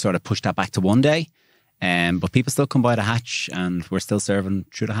 so we've sort of pushed that back to one day. But people still come by the hatch, and we're still serving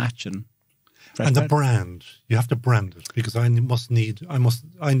through the hatch. And the brand, you have to brand it, because I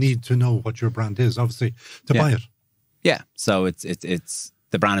need to know what your brand is, obviously, to buy it. Yeah, so it's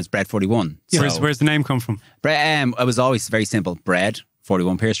the brand is Bread 41. Yeah. So where's the name come from? It was always very simple. Bread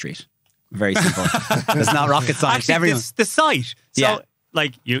 41 Pear Street. Very simple. It's not rocket science. Actually, the site. So,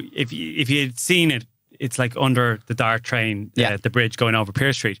 like if you had seen it, it's like under the Dart train, the bridge going over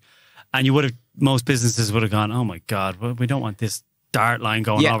Pear Street, and most businesses would have gone, oh my God, well, we don't want this Dart line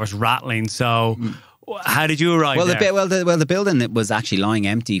going over, it's rattling. So how did you arrive there? The building, it was actually lying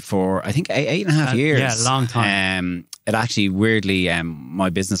empty for, I think, 8.5 years. Yeah, a long time. It actually, weirdly, my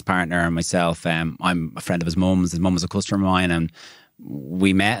business partner and myself, I'm a friend of his mum's. His mum was a customer of mine, and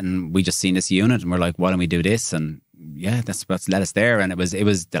we met and we just seen this unit and we're like, why don't we do this? And yeah, that's what's led us there. And it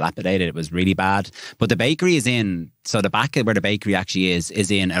was dilapidated. It was really bad. But the bakery is so the back where the bakery actually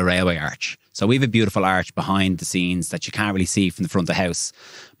is in a railway arch. So we have a beautiful arch behind the scenes that you can't really see from the front of the house.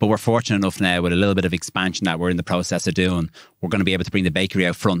 But we're fortunate enough now, with a little bit of expansion that we're in the process of doing, we're going to be able to bring the bakery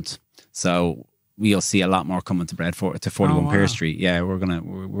out front. So we'll see a lot more coming to 41 Pear Street. Yeah, we're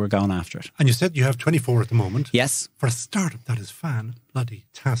going after it. And you said you have 24 at the moment. Yes. For a startup, that is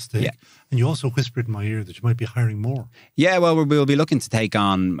fan-bloody-tastic. Yeah. And you also whispered in my ear that you might be hiring more. Yeah, well, we'll be looking to take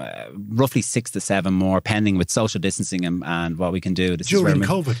on roughly 6 to 7 more, pending with social distancing and what we can do. During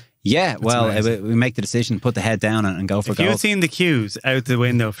COVID. Yeah, we make the decision, put the head down and go for gold. If you've seen the queues out the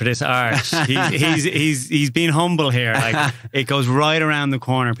window for this arch, he's been humble here. Like, it goes right around the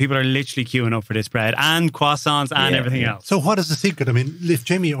corner. People are literally queuing up for this bread and croissants and everything else. So what is the secret? I mean, if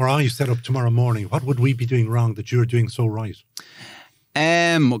Jamie or I set up tomorrow morning, what would we be doing wrong that you're doing so right?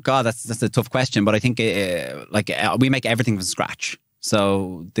 God, that's a tough question. But I think we make everything from scratch.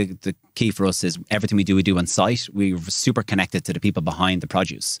 So the key for us is everything we do on site. We're super connected to the people behind the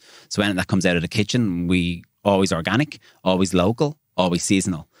produce. So anything that comes out of the kitchen, we always organic, always local, always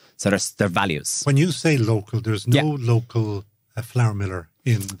seasonal. So they're values. When you say local, there's no local flour miller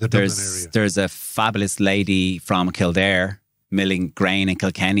in the Dublin area. There's a fabulous lady from Kildare milling grain in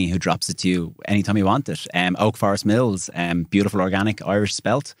Kilkenny who drops it to you anytime you want it. Oak Forest Mills, beautiful organic Irish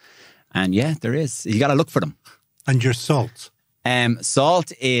spelt. And yeah, there is. You got to look for them. And your salt.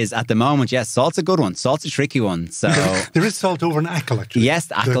 Salt is at the moment, yes, salt's a good one. Salt's a tricky one. So there is salt over in Achill, actually.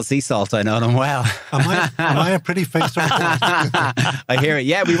 Yes, Achill sea salt. I know them well. Am I a pretty face? I hear it.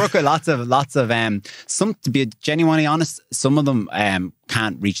 Yeah, we work with lots of some. To be genuinely honest, some of them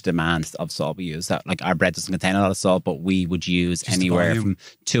can't reach the demand of salt we use. That like our bread doesn't contain a lot of salt, but we would use just anywhere from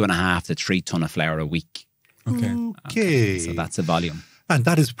 2.5 to 3 ton of flour a week. Okay. So that's a volume, and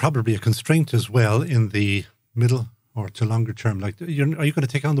that is probably a constraint as well in the middle or to longer term. Like, are you going to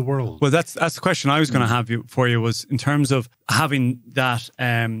take on the world? Well, that's the question I was going to have for you was in terms of having that,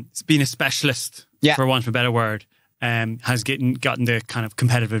 being a specialist, for want of a better word, has gotten the kind of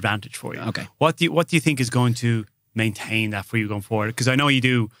competitive advantage for you. Okay. What do you think is going to maintain that for you going forward? Because I know you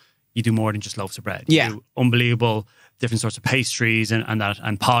do more than just loaves of bread. Yeah. You do unbelievable different sorts of pastries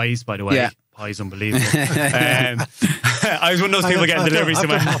and pies, by the way. Yeah. Pie's unbelievable. I was one of those people getting deliveries to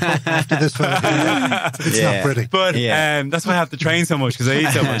my after this one. It's not pretty. But that's why I have to train so much because I eat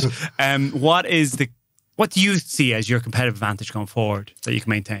so much. What do you see as your competitive advantage going forward that you can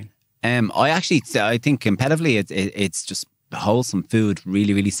maintain? I think competitively it's just wholesome food,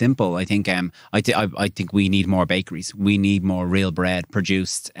 really, really simple. I think I think we need more bakeries. We need more real bread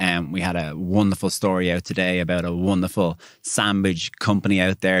produced. We had a wonderful story out today about a wonderful sandwich company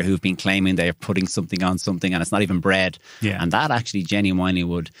out there who've been claiming they're putting something on something and it's not even bread. Yeah. And that actually genuinely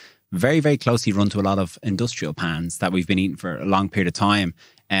would very, very closely run to a lot of industrial pans that we've been eating for a long period of time.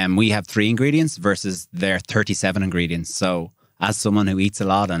 We have 3 ingredients versus their 37 ingredients. So as someone who eats a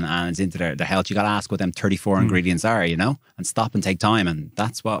lot and is into their health, you got to ask what them 34 ingredients are, and stop and take time. And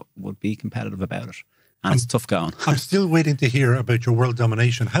that's what would be competitive about it. And it's tough going. I'm still waiting to hear about your world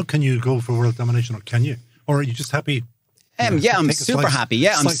domination. How can you go for world domination, or can you? Or are you just happy? I'm super happy.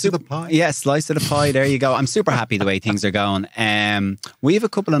 Yeah, slice of the pie. Yeah, slice of the pie. There you go. I'm super happy the way things are going. We have a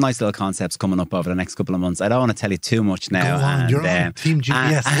couple of nice little concepts coming up over the next couple of months. I don't want to tell you too much now. Go on, you're on Team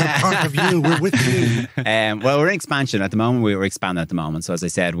GBS. We're part of you. We're with you. Well, we're in expansion at the moment. We're expanding at the moment. So as I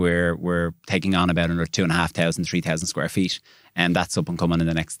said, we're taking on about another 2,500, 3,000 square feet. And that's up and coming in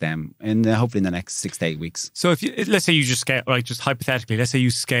the next, hopefully in the next 6 to 8 weeks. So let's say you just scale, like just hypothetically, let's say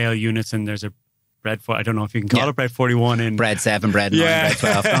you scale units and there's a bread, I don't know if you can call it bread 41 in... Bread 7, bread 9, bread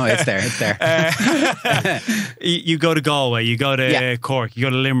 12. No, it's there. You go to Galway, you go to Cork, you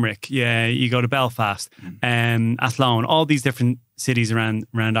go to Limerick, you go to Belfast, Athlone, all these different cities around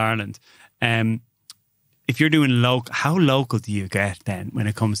Ireland. If you're doing local, how local do you get then when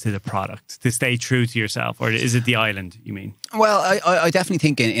it comes to the product to stay true to yourself, or is it the island? You mean? Well, I definitely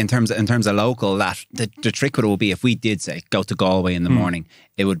think in terms of local, that the trick would be if we did say go to Galway in the morning,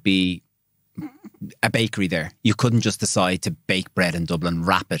 it would be a bakery there. You couldn't just decide to bake bread in Dublin,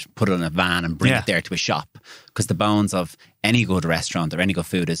 wrap it, put it in a van, and bring it there to a shop, because the bones of any good restaurant or any good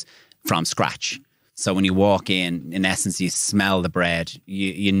food is from scratch. So when you walk in essence, you smell the bread,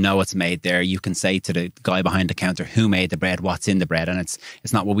 you know it's made there. You can say to the guy behind the counter who made the bread, what's in the bread, and it's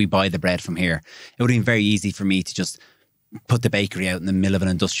not what we buy the bread from here. It would have been very easy for me to just put the bakery out in the middle of an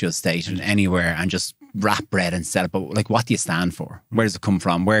industrial estate and anywhere and just wrap bread and sell it. But like, what do you stand for? Where does it come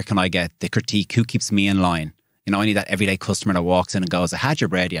from? Where can I get the critique? Who keeps me in line? I need that everyday customer that walks in and goes, I had your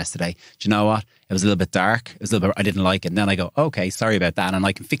bread yesterday. Do you know what? It was a little bit dark. It was a little bit, I didn't like it. And then I go, okay, sorry about that. And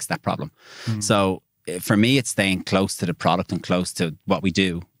I can fix that problem. So for me, it's staying close to the product and close to what we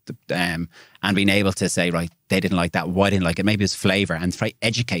do. And being able to say, right, they didn't like that, why didn't like it? Maybe it's flavour, and try to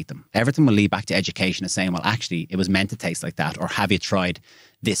educate them. Everything will lead back to education and saying, well, actually, it was meant to taste like that. Or have you tried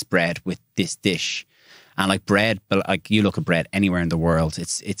this bread with this dish? And like bread, but like you look at bread anywhere in the world,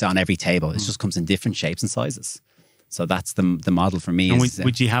 it's on every table. It just comes in different shapes and sizes. So that's the model for me. And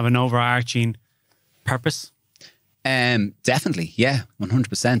would you have an overarching purpose? Definitely, yeah,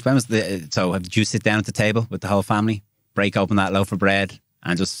 100%. When was did you sit down at the table with the whole family, break open that loaf of bread,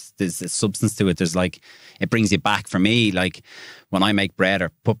 and just there's a substance to it? There's like, it brings you back. For me, like when I make bread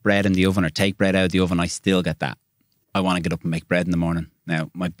or put bread in the oven or take bread out of the oven, I still get that. I want to get up and make bread in the morning. Now,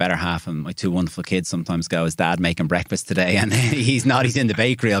 my better half and my 2 wonderful kids sometimes go, is Dad making breakfast today? And he's not, he's in the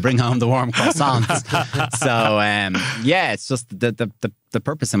bakery. I'll bring home the warm croissants. So, it's just the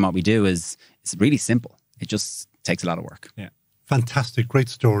purpose in what we do is it's really simple. It just takes a lot of work. Yeah. Fantastic. Great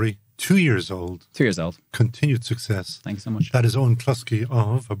story. 2 years old. 2 years old. Continued success. Thank you so much. That is Owen Clusky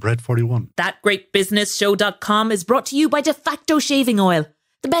of Bread 41. ThatGreatBusinessShow.com is brought to you by De Facto Shaving Oil.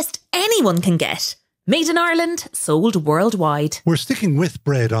 The best anyone can get. Made in Ireland, sold worldwide. We're sticking with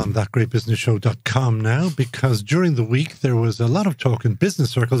bread on thatgreatbusinessshow.com now, because during the week there was a lot of talk in business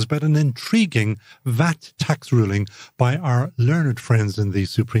circles about an intriguing VAT tax ruling by our learned friends in the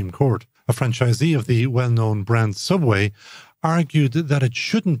Supreme Court. A franchisee of the well-known brand Subway argued that it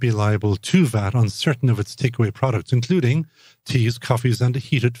shouldn't be liable to VAT on certain of its takeaway products, including teas, coffees, and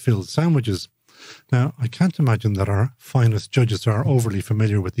heated filled sandwiches. Now, I can't imagine that our finest judges are overly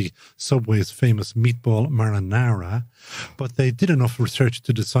familiar with the Subway's famous meatball marinara, but they did enough research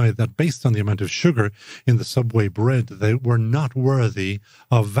to decide that based on the amount of sugar in the Subway bread, they were not worthy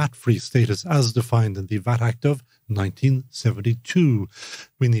of VAT-free status as defined in the VAT Act of 1972.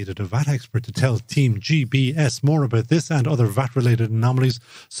 We needed a VAT expert to tell Team GBS more about this and other VAT-related anomalies,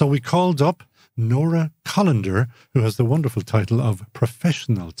 so we called up Nora Collender, who has the wonderful title of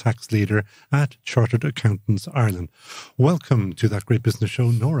Professional Tax Leader at Chartered Accountants Ireland. Welcome to That Great Business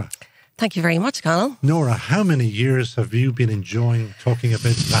Show, Nora. Thank you very much, Conal. Nora, how many years have you been enjoying talking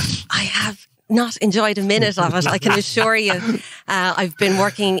about that? I have not enjoyed a minute of it, I can assure you. I've been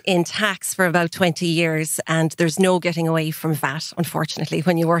working in tax for about 20 years and there's no getting away from VAT, unfortunately,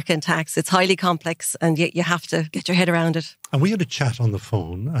 when you work in tax. It's highly complex and you have to get your head around it. And we had a chat on the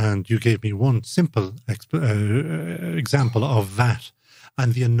phone and you gave me one simple example of VAT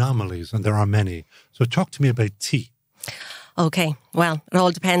and the anomalies, and there are many. So talk to me about tea. Okay, well, it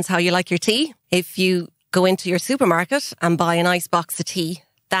all depends how you like your tea. If you go into your supermarket and buy a nice box of tea,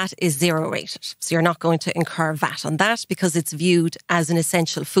 that is zero rated. So you're not going to incur VAT on that because it's viewed as an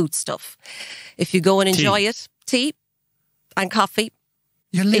essential foodstuff. If you go and enjoy it, tea and coffee.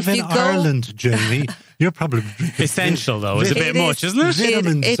 You live in Ireland, Jamie. You're probably drinking essential, though. It's a bit much, isn't it?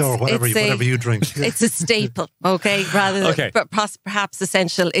 Vitamins or whatever you drink. It's a staple, okay? Rather than perhaps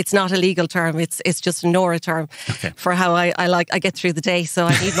essential. It's not a legal term. It's just a Nora term for how I get through the day. So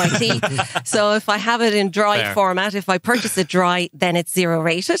I need my tea. So if I have it in dry format, if I purchase it dry, then it's zero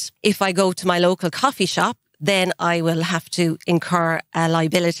rated. If I go to my local coffee shop, then I will have to incur a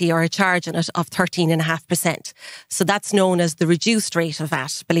liability or a charge on it of 13.5%. So that's known as the reduced rate of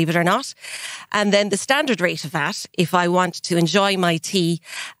VAT, believe it or not. And then the standard rate of VAT, if I want to enjoy my tea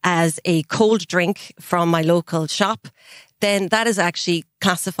as a cold drink from my local shop, then that is actually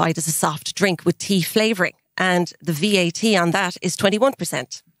classified as a soft drink with tea flavouring. And the VAT on that is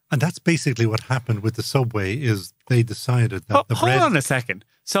 21%. And that's basically what happened with the Subway, is they decided that the bread... Hold on a second.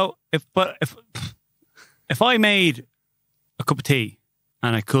 So if I made a cup of tea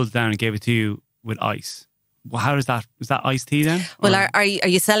and I cooled it down and gave it to you with ice, well, how is that iced tea then? Well, are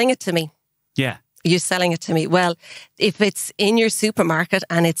you selling it to me? Yeah. You're selling it to me. Well, if it's in your supermarket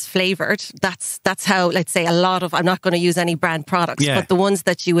and it's flavoured, that's how, let's say, a lot of, I'm not going to use any brand products, but the ones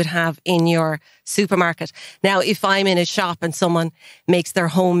that you would have in your supermarket. Now, if I'm in a shop and someone makes their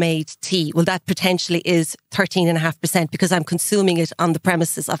homemade tea, well, that potentially is 13.5% because I'm consuming it on the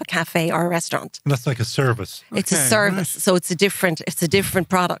premises of a cafe or a restaurant. And that's like a service. It's a service. So it's a different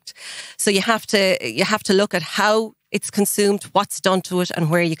product. So you have to look at how it's consumed, what's done to it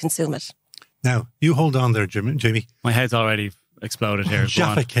and where you consume it. Now, you hold on there, Jamie. My head's already exploded here.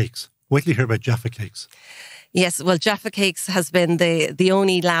 Jaffa cakes. Wait till you hear about Jaffa cakes. Yes, well, Jaffa Cakes has been the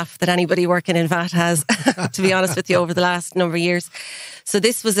only laugh that anybody working in VAT has, to be honest with you, over the last number of years. So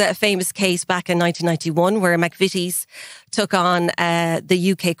this was a famous case back in 1991 where McVitie's took on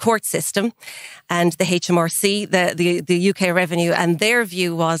the UK court system and the HMRC, the UK revenue, and their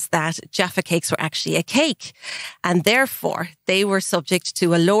view was that Jaffa Cakes were actually a cake and therefore they were subject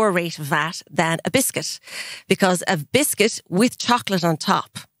to a lower rate of VAT than a biscuit, because a biscuit with chocolate on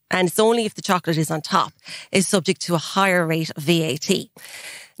top, and it's only if the chocolate is on top, is subject to a higher rate of VAT.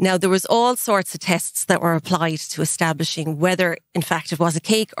 Now, there was all sorts of tests that were applied to establishing whether, in fact, it was a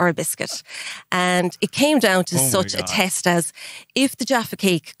cake or a biscuit. And it came down to such a test as if the Jaffa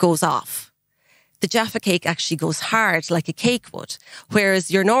Cake goes off, the Jaffa Cake actually goes hard like a cake would.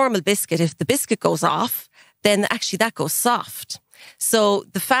 Whereas your normal biscuit, if the biscuit goes off, then actually that goes soft. So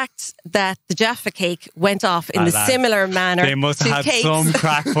the fact that the Jaffa Cake went off in the similar manner, they must have had some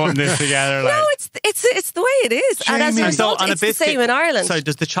crack putting this together. No, it's the way it is, Jamie. And as a result, so it's the same in Ireland. So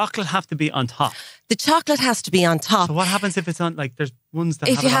does the chocolate have to be on top? The chocolate has to be on top. So what happens if it's on? Like, there's ones that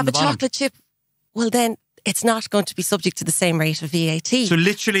if you have a chocolate chip, well then it's not going to be subject to the same rate of VAT. So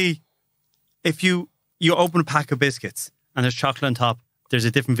literally, if you open a pack of biscuits and there's chocolate on top, there's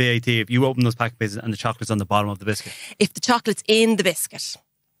a different VAT if you open those pack of biscuits and the chocolate's on the bottom of the biscuit. If the chocolate's in the biscuit.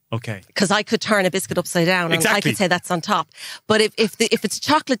 Okay. Because I could turn a biscuit upside down and I could say that's on top. But if it's a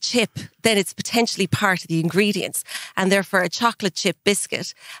chocolate chip, then it's potentially part of the ingredients. And therefore a chocolate chip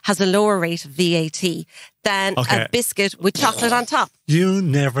biscuit has a lower rate of VAT than a biscuit with chocolate on top. You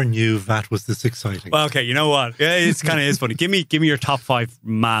never knew VAT was this exciting. Well, okay, you know what? Yeah, it's kind of is funny. Give me your top 5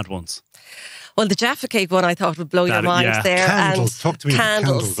 mad ones. Well, the Jaffa Cake one I thought would blow your mind there. Candles. And talk to me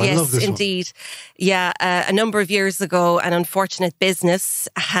candles, about candles. I love this indeed. one. Yeah, a number of years ago, an unfortunate business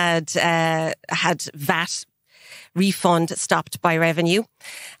had VAT refund stopped by revenue.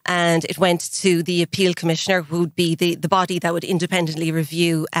 And it went to the appeal commissioner, who would be the body that would independently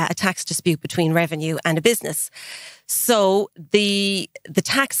review a tax dispute between revenue and a business. So the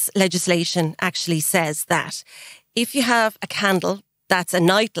tax legislation actually says that if you have a candle that's a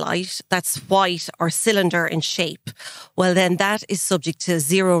night light, that's white or cylinder in shape, well, then that is subject to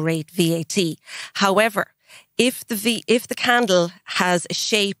 0 rate VAT. However, if the candle has a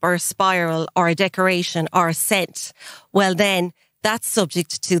shape or a spiral or a decoration or a scent, well, then that's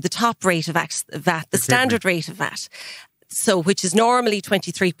subject to the top rate of VAT, the standard rate of VAT. So, which is normally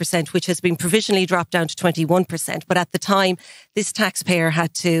 23%, which has been provisionally dropped down to 21%. But at the time, this taxpayer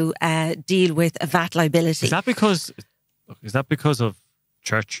had to deal with a VAT liability. Is that because of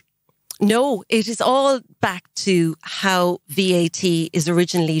church? No, it is all back to how VAT is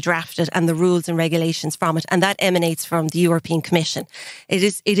originally drafted and the rules and regulations from it. And that emanates from the European Commission.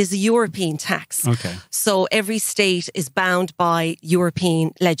 It is a European tax. Okay. So every state is bound by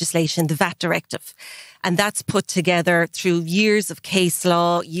European legislation, the VAT directive. And that's put together through years of case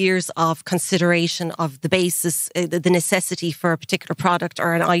law, years of consideration of the basis, the necessity for a particular product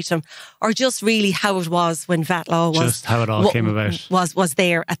or an item, or just really how it was when VAT law was. Just how it all came about. Was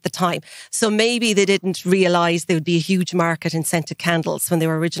there at the time. So maybe they didn't realise there would be a huge market in scented candles when they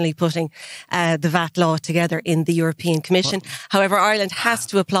were originally putting the VAT law together in the European Commission. However, Ireland has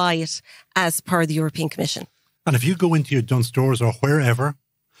to apply it as per the European Commission. And if you go into your Dunnes stores or wherever,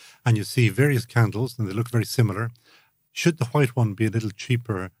 and you see various candles and they look very similar, should the white one be a little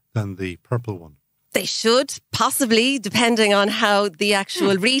cheaper than the purple one? They should, possibly, depending on how the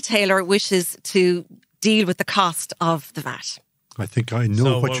actual retailer wishes to deal with the cost of the VAT. I think I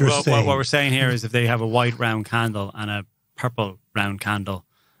know what you're saying. What we're saying here is if they have a white round candle and a purple round candle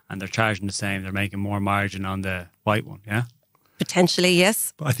and they're charging the same, they're making more margin on the white one, yeah? Potentially,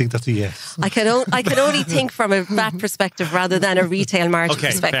 yes. I think that's a yes. I can only think from a VAT perspective rather than a retail margin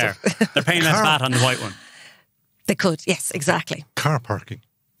perspective. Fair. They're paying less VAT on the white one. They could, yes, exactly. Car parking.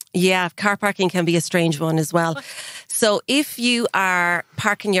 Yeah, car parking can be a strange one as well. So if you are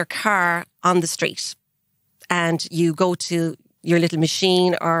parking your car on the street and you go to your little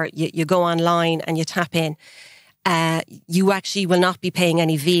machine or you go online and you tap in, you actually will not be paying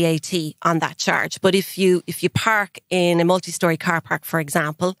any VAT on that charge. But if you park in a multi-storey car park, for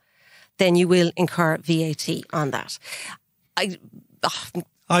example, then you will incur VAT on that. I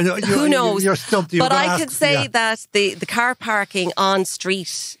know, who knows? You're stumped. But I could say that the car parking on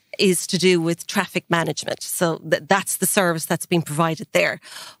street is to do with traffic management. So that's the service that's being provided there.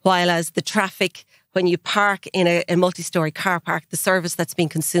 While as the traffic, when you park in a multi-storey car park, the service that's being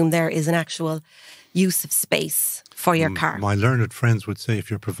consumed there is an actual use of space for your car. My learned friends would say if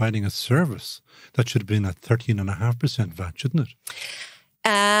you're providing a service, that should have been at 13.5% VAT, shouldn't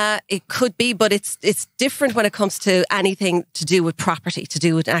it? It could be, but it's different when it comes to anything to do with property, to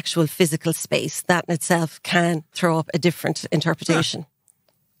do with actual physical space. That in itself can throw up a different interpretation.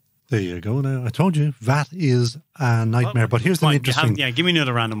 There you go. Now, I told you, VAT is a nightmare. But here's an interesting... give me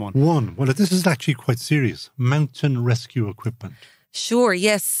another random one. Well, this is actually quite serious. Mountain rescue equipment. Sure,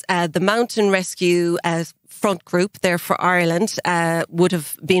 yes. The Mountain Rescue front group there for Ireland would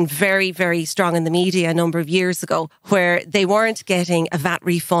have been very, very strong in the media a number of years ago, where they weren't getting a VAT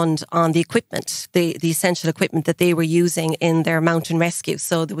refund on the equipment, the essential equipment that they were using in their mountain rescue.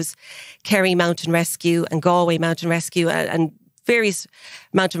 So there was Kerry Mountain Rescue and Galway Mountain Rescue and various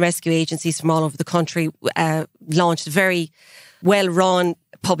mountain rescue agencies from all over the country launched a very well-run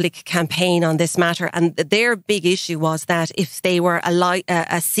public campaign on this matter. And their big issue was that if they were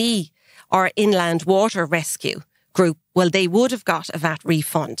a sea or inland water rescue group, well, they would have got a VAT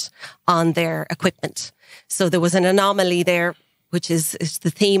refund on their equipment. So there was an anomaly there, which is the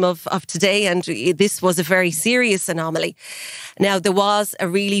theme of today. And this was a very serious anomaly. Now, there was a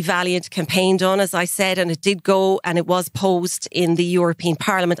really valiant campaign done, as I said, and it did go and it was posed in the European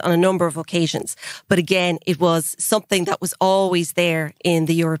Parliament on a number of occasions. But again, it was something that was always there in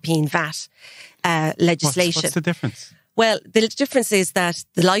the European VAT legislation. What's the difference? Well, the difference is that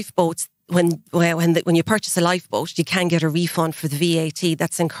the lifeboats, when you purchase a lifeboat, you can get a refund for the VAT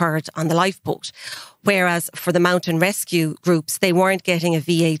that's incurred on the lifeboat. Whereas for the mountain rescue groups, they weren't getting a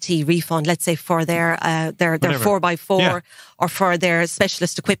VAT refund, let's say for their 4x4 or for their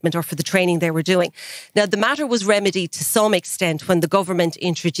specialist equipment or for the training they were doing. Now, the matter was remedied to some extent when the government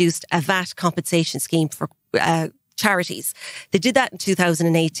introduced a VAT compensation scheme for charities. They did that in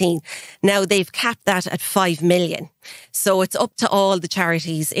 2018. Now they've capped that at 5 million. So it's up to all the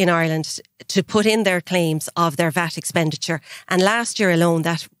charities in Ireland to put in their claims of their VAT expenditure. And last year alone,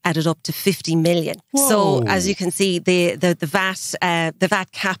 that added up to 50 million. Whoa. So as you can see, the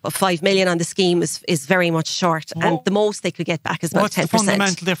VAT cap of 5 million on the scheme is very much short. And the most they could get back is about What's 10%. the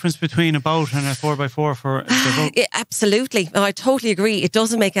fundamental difference between a boat and a 4x4 for the boat? Absolutely. I totally agree. It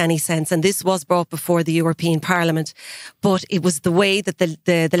doesn't make any sense. And this was brought before the European Parliament. But it was the way that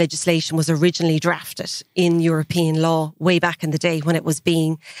the legislation was originally drafted in European law way back in the day when it was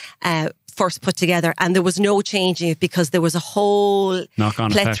being first put together. And there was no changing it because there was a whole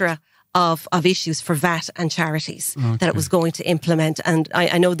plethora of issues for VAT and charities that it was going to implement. And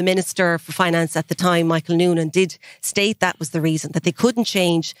I know the Minister for Finance at the time, Michael Noonan, did state that was the reason, that they couldn't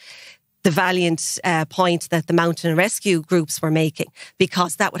change the valiant point that the mountain and rescue groups were making,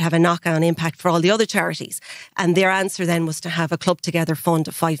 because that would have a knock-on impact for all the other charities. And their answer then was to have a club together fund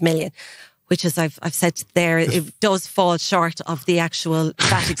of 5 million. Which, as I've said there, it does fall short of the actual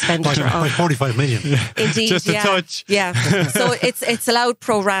VAT expenditure. By 45 million. Indeed, Just a touch. Yeah. So it's allowed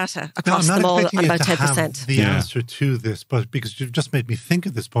pro rata across them all at about 10%. The answer to this, but because you've just made me think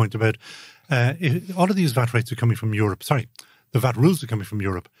at this point about all of these VAT rates are coming from Europe. Sorry, the VAT rules are coming from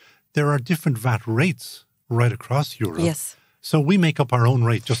Europe. There are different VAT rates right across Europe. Yes. So we make up our own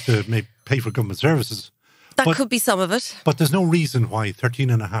rate just to pay for government services. That could be some of it. But there's no reason why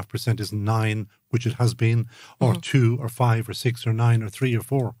 13.5% is 9, which it has been, or 2 or 5 or 6 or 9 or 3 or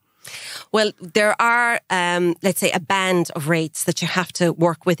 4. Well, there are, let's say, a band of rates that you have to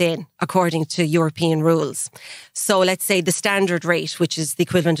work within according to European rules. So let's say the standard rate, which is the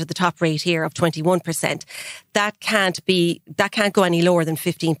equivalent of the top rate here of 21%, that can't go any lower than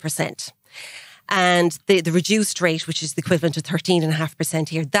 15%. And the reduced rate, which is the equivalent of 13.5%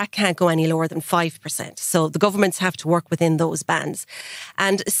 here, that can't go any lower than 5%. So the governments have to work within those bands.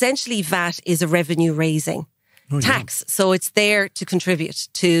 And essentially VAT is a revenue raising tax. So it's there to contribute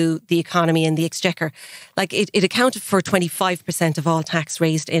to the economy and the exchequer. Like it accounted for 25% of all tax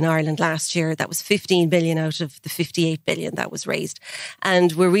raised in Ireland last year. That was 15 billion out of the 58 billion that was raised.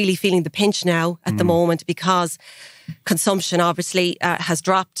 And we're really feeling the pinch now at the moment because consumption obviously has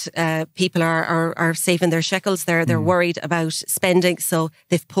dropped. People are saving their shekels. They're worried about spending. So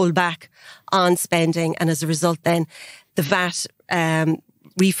they've pulled back on spending. And as a result then, the VAT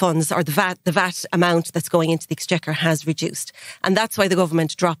refunds or the VAT amount that's going into the exchequer has reduced. And that's why the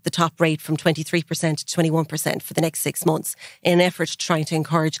government dropped the top rate from 23% to 21% for the next 6 months in an effort trying to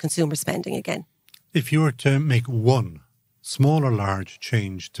encourage consumer spending again. If you were to make one small or large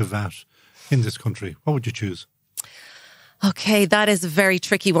change to VAT in this country, what would you choose? Okay, that is a very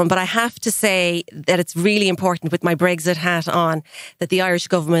tricky one, but I have to say that it's really important with my Brexit hat on that the Irish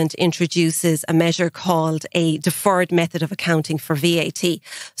government introduces a measure called a deferred method of accounting for VAT.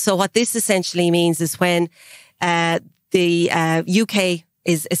 So what this essentially means is when the UK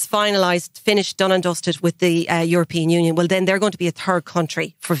is finalised, finished, done and dusted with the European Union, well then they're going to be a third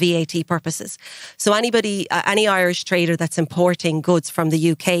country for VAT purposes. So anybody, any Irish trader that's importing goods from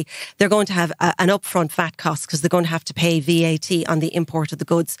the UK, they're going to have an upfront VAT cost because they're going to have to pay VAT on the import of the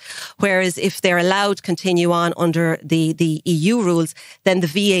goods. Whereas if they're allowed to continue on under the EU rules, then the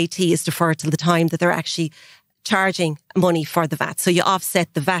VAT is deferred till the time that they're actually charging money for the VAT. So you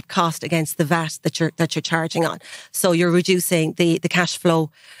offset the VAT cost against the VAT that you're charging on. So you're reducing the cash flow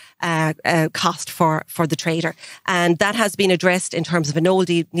cost for the trader. And that has been addressed in terms of a no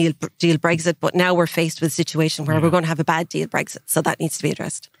deal Brexit, but now we're faced with a situation where we're going to have a bad deal Brexit. So that needs to be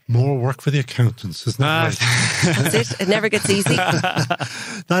addressed. More work for the accountants, isn't that right? That's it. It never gets easy.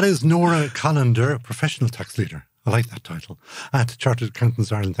 That is Nora Collender, professional tax leader. I like that title. At Chartered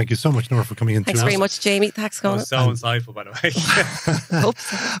Accountants Ireland. Thank you so much, Nora, for coming in. Thanks very much, Jamie. Thanks, Conor. So insightful, by the way. Hope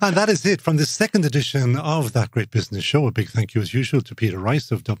so. And that is it from the second edition of That Great Business Show. A big thank you, as usual, to Peter Rice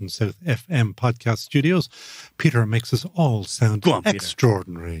of Dublin South FM Podcast Studios. Peter makes us all sound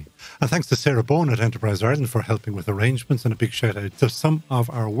extraordinary. And thanks to Sarah Bowen at Enterprise Ireland for helping with arrangements. And a big shout out to some of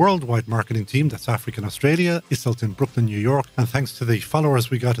our worldwide marketing team. That's Africa and Australia, Iselt in Brooklyn, New York. And thanks to the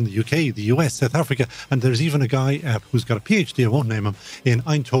followers we got in the UK, the US, South Africa. And there's even a guy who's got a PhD, I won't name him, in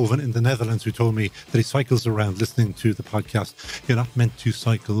Eindhoven in the Netherlands, who told me that he cycles around listening to the podcast. You're not meant to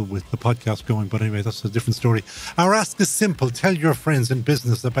cycle with the podcast going, but anyway, that's a different story. Our ask is simple. Tell your friends in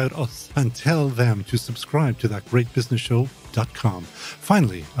business about us and tell them to subscribe to thatgreatbusinessshow.com.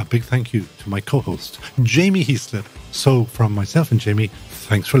 Finally, a big thank you to my co-host, Jamie Heaslip. So from myself and Jamie,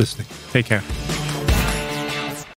 thanks for listening. Take care.